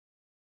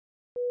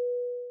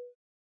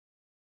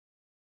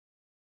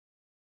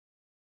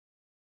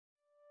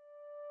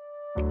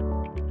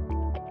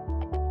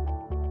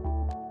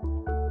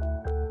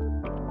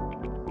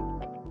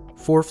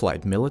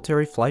ForeFlight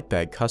military flight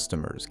bag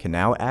customers can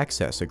now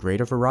access a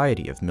greater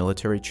variety of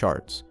military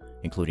charts,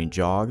 including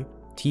JOG,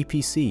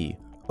 TPC,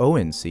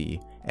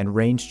 ONC, and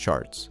range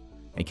charts,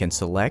 and can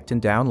select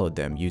and download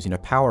them using a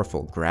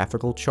powerful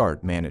graphical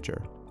chart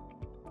manager.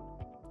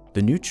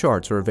 The new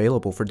charts are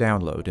available for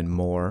download in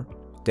More,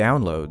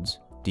 Downloads,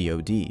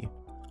 DoD,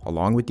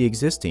 along with the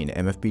existing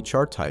MFB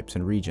chart types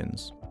and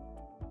regions.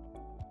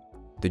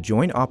 The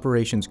Joint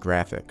Operations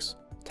Graphics,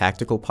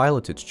 Tactical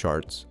Pilotage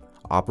charts,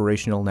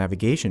 Operational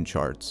Navigation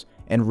charts,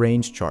 and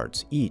Range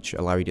charts each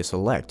allow you to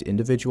select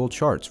individual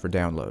charts for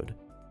download.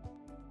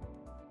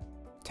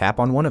 Tap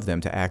on one of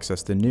them to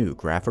access the new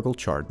Graphical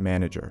Chart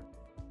Manager.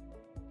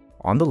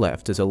 On the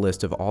left is a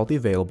list of all the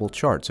available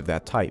charts of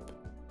that type,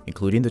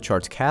 including the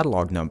chart's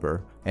catalog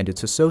number and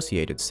its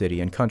associated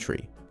city and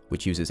country,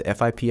 which uses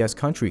FIPS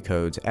country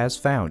codes as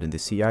found in the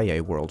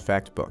CIA World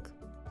Factbook.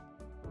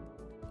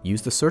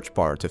 Use the search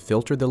bar to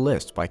filter the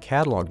list by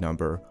catalog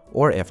number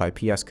or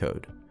FIPS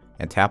code,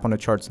 and tap on a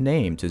chart's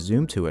name to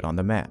zoom to it on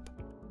the map.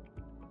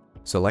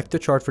 Select the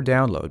chart for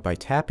download by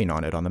tapping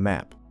on it on the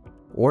map,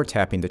 or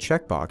tapping the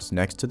checkbox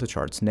next to the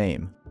chart's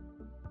name.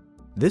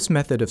 This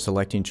method of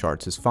selecting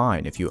charts is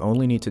fine if you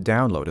only need to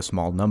download a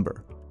small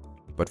number,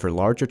 but for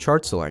larger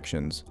chart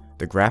selections,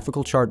 the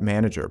Graphical Chart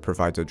Manager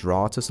provides a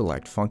Draw to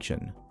Select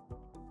function.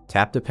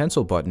 Tap the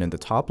pencil button in the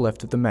top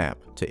left of the map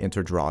to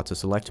enter Draw to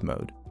Select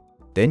mode.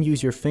 Then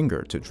use your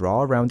finger to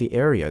draw around the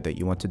area that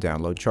you want to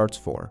download charts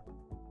for.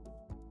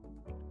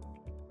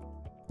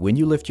 When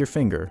you lift your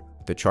finger,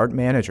 the Chart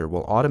Manager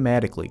will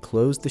automatically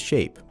close the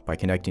shape by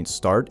connecting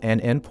start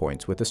and end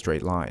points with a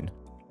straight line.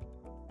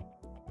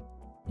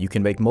 You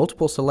can make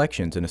multiple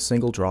selections in a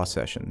single draw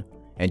session,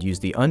 and use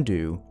the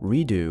Undo,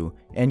 Redo,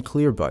 and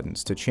Clear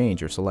buttons to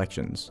change your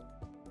selections.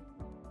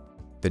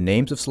 The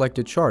names of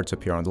selected charts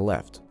appear on the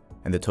left,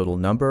 and the total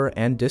number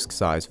and disk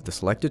size of the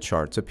selected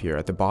charts appear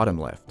at the bottom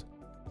left.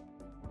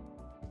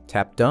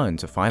 Tap Done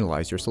to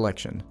finalize your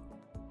selection.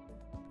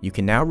 You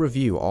can now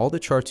review all the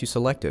charts you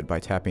selected by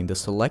tapping the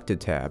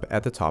Selected tab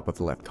at the top of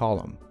the left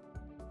column.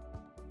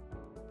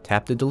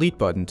 Tap the Delete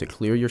button to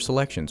clear your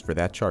selections for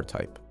that chart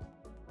type.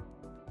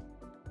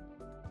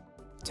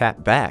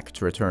 Tap Back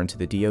to return to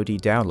the DoD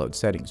Download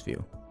Settings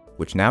view,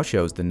 which now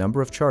shows the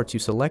number of charts you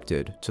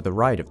selected to the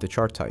right of the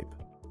chart type.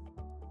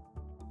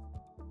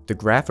 The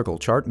Graphical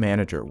Chart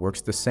Manager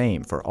works the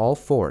same for all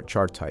 4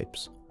 chart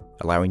types,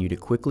 allowing you to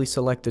quickly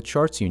select the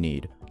charts you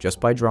need just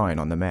by drawing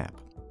on the map.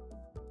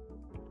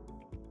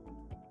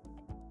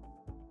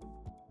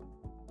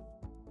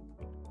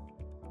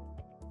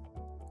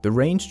 The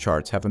range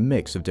charts have a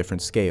mix of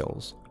different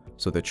scales,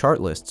 so the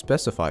chart list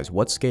specifies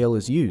what scale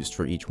is used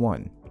for each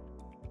one.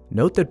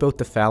 Note that both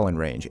the Fallon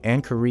Range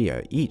and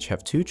Korea each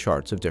have 2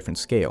 charts of different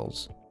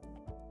scales.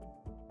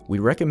 We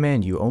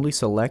recommend you only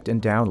select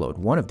and download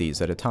one of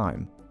these at a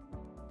time.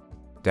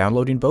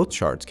 Downloading both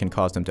charts can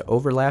cause them to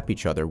overlap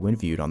each other when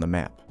viewed on the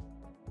map.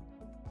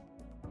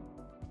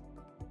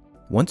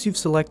 Once you've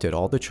selected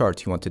all the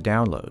charts you want to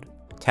download,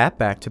 tap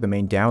back to the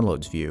main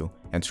Downloads view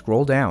and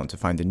scroll down to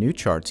find the new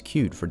charts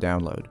queued for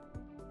download.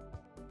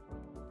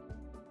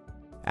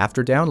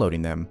 After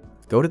downloading them,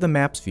 go to the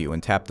Maps view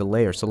and tap the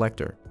Layer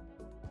selector.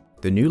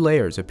 The new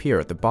layers appear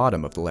at the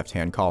bottom of the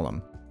left-hand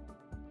column.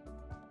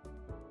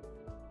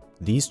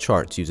 These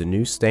charts use a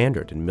new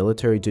standard in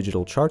military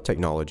digital chart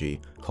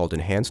technology called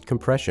Enhanced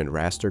Compression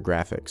Raster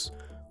Graphics,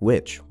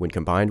 which, when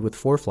combined with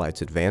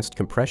ForeFlight's advanced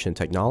compression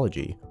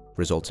technology,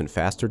 results in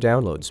faster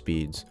download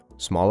speeds,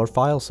 smaller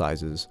file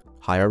sizes,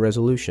 higher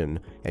resolution,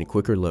 and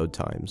quicker load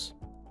times.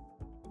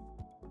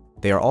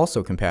 They are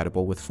also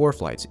compatible with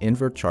ForeFlight's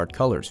Invert Chart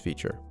Colors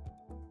feature.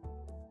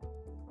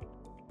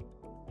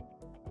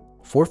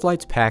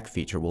 ForeFlight's Pack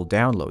feature will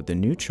download the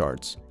new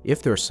charts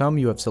if there are some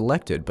you have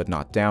selected but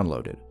not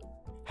downloaded.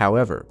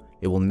 However,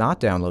 it will not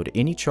download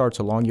any charts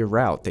along your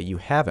route that you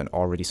haven't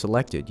already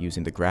selected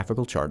using the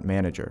Graphical Chart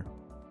Manager.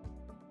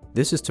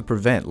 This is to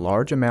prevent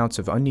large amounts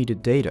of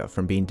unneeded data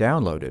from being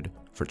downloaded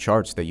for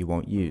charts that you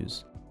won't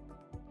use.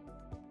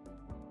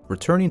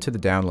 Returning to the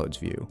Downloads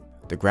view,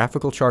 the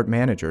Graphical Chart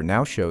Manager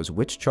now shows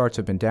which charts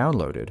have been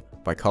downloaded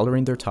by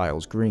coloring their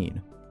tiles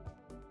green,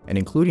 and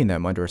including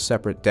them under a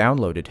separate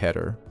Downloaded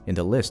header in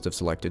the list of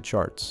selected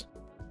charts.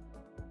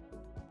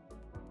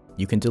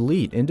 You can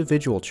delete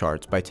individual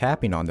charts by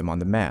tapping on them on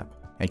the map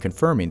and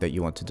confirming that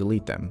you want to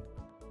delete them.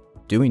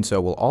 Doing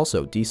so will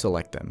also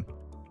deselect them.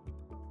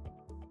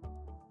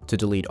 To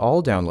delete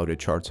all downloaded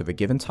charts of a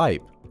given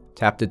type,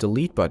 tap the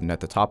Delete button at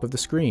the top of the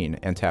screen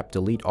and tap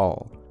Delete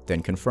All,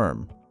 then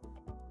Confirm.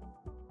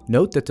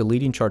 Note that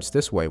deleting charts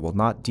this way will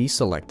not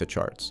deselect the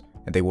charts,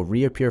 and they will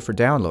reappear for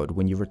download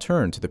when you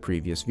return to the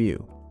previous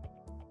view.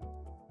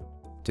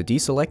 To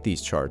deselect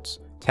these charts,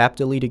 tap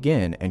Delete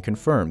again and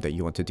confirm that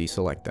you want to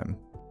deselect them.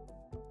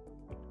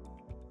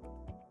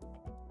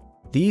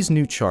 These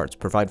new charts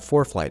provide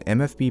ForeFlight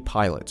MFB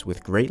pilots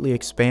with greatly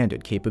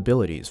expanded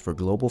capabilities for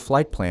global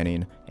flight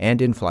planning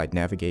and in-flight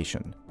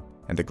navigation,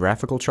 and the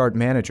Graphical Chart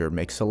Manager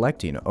makes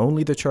selecting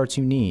only the charts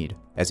you need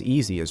as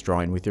easy as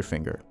drawing with your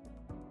finger.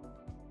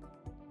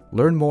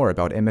 Learn more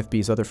about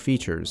MFB's other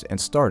features and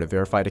start a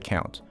verified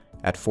account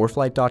at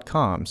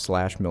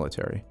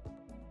foreflight.com/military.